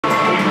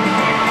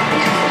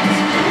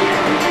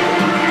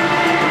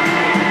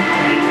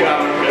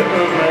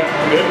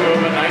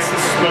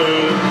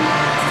smooth.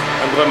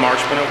 I'm Glenn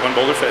Marshman at One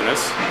Boulder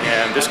Fitness,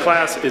 and this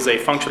class is a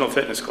functional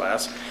fitness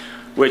class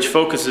which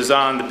focuses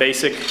on the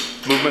basic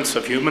movements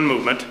of human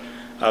movement.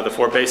 The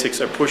four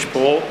basics are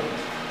push-pull,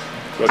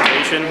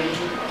 rotation,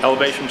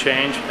 elevation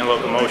change, and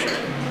locomotion.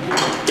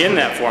 In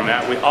that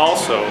format, we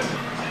also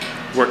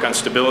work on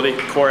stability,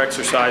 core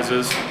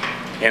exercises,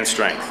 and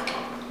strength.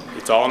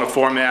 It's all in a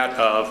format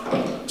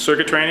of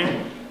circuit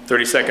training,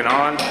 30-second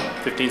on,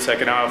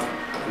 15-second off,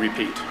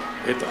 repeat.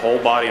 Hit the whole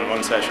body in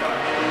one session.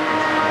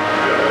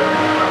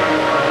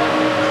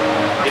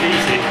 Get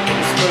easy,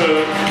 get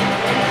smooth.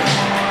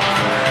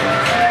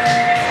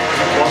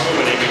 One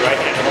movement in your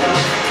right hand.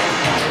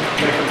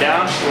 You're going to come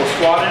down, a little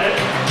squat in it,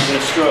 you're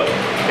going to stroke,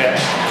 okay?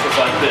 Just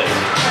like this,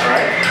 all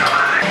right?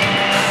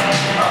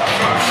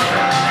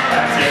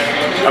 That's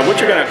it. What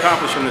you're going to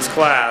accomplish in this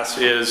class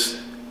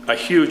is a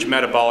huge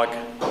metabolic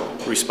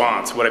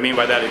response. What I mean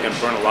by that, you're going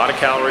to burn a lot of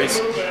calories,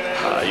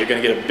 you're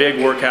going to get a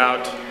big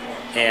workout,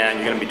 and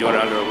you're going to be doing it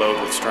under a load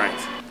with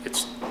strength.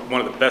 It's one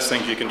of the best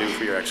things you can do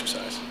for your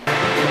exercise.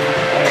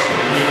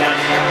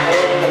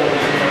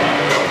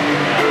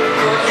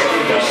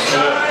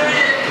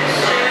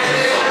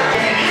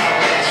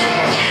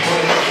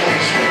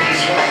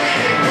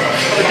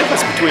 The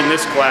difference between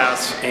this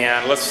class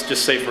and, let's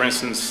just say for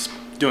instance,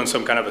 doing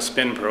some kind of a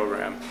spin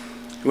program.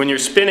 When you're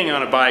spinning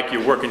on a bike,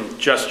 you're working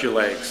just your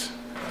legs,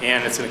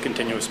 and it's in a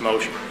continuous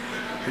motion.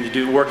 When you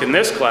do work in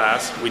this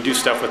class, we do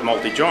stuff with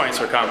multi-joints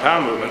or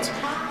compound movements.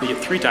 You get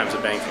 3 times the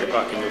bang for your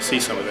buck, and you'll see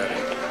some of that in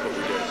what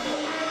we do.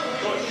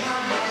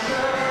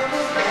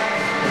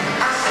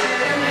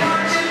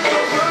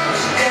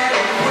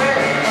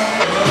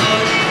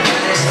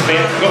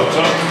 Go,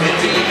 so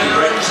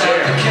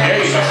there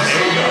you go,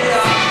 there you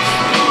go.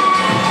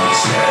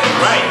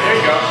 Right, there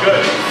you go,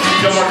 good.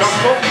 Feel more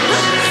comfortable?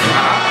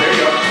 There you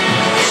go.